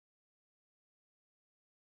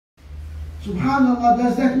Subhanallah,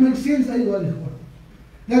 does that make sense?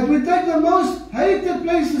 That we take the most hated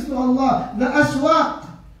places to Allah, the aswaq.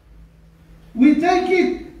 We take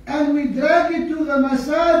it and we drag it to the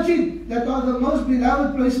masajid that are the most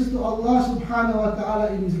beloved places to Allah subhanahu wa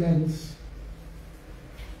ta'ala in His lands.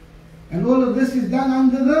 And all of this is done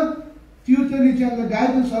under the tutelage and the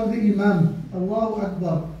guidance of the Imam. Allahu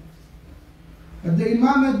Akbar. But the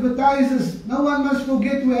Imam advertises, no one must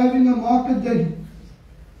forget we're having a market day.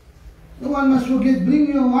 No one must forget,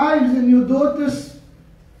 bring your wives and your daughters.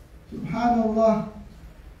 Subhanallah.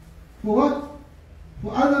 For what?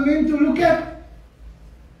 For other men to look at.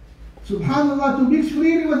 Subhanallah, to mix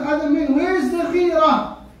freely with other men. Where's the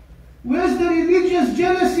ghira? Where's the religious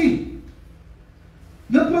jealousy?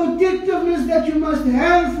 The protectiveness that you must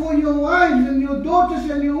have for your wives and your daughters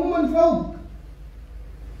and your women folk.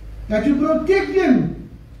 That you protect them.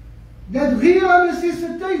 That ghira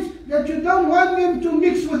necessitates that you don't want them to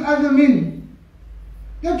mix with other men.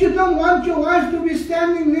 That you don't want your wife to be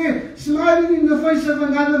standing there smiling in the face of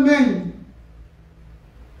another man.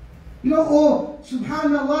 You know, or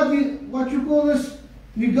subhanallah, what you call this,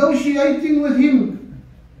 negotiating with him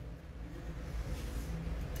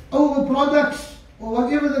over products or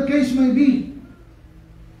whatever the case may be.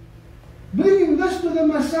 Bringing this to the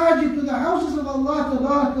masajid, to the houses of Allah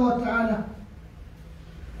tabaraka wa ta'ala.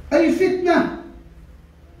 A fitna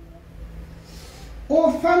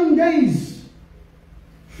or fun days.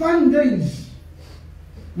 Fun days.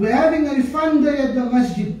 We're having a fun day at the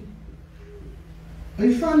masjid.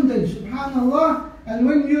 A fun day, subhanallah. And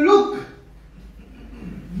when you look,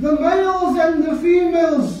 the males and the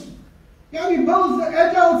females, both the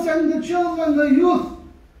adults and the children, the youth,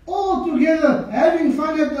 all together having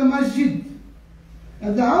fun at the masjid,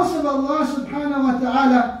 at the house of Allah subhanahu wa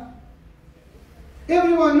ta'ala.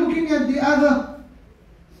 Everyone looking at the other.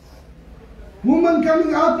 Women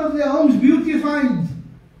coming out of their homes beautified.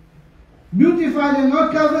 Beautified and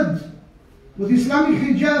not covered with Islamic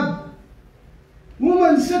hijab.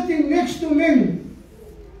 Women sitting next to men.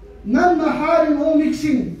 Non-maharim, all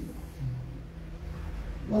mixing.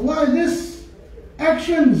 Wallahi, this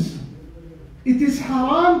actions, it is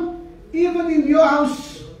haram even in your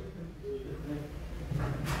house.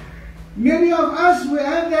 Many of us, we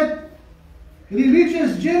have that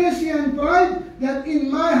religious jealousy and pride that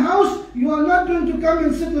in my house you are not going to come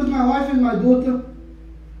and sit with my wife and my daughter.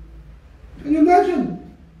 Can you imagine?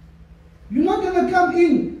 You're not going to come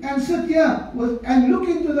in and sit here and look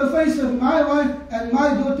into the face of my wife and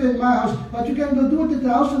my daughter in my house. But you can go do it at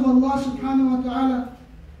the house of Allah subhanahu wa ta'ala.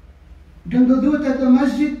 You can go do it at the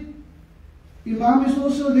masjid. Imam is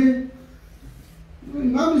also there.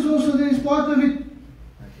 Imam is also there, is part of it.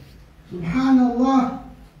 Subhanallah.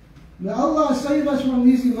 May Allah save us from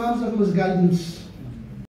these imams of misguidance.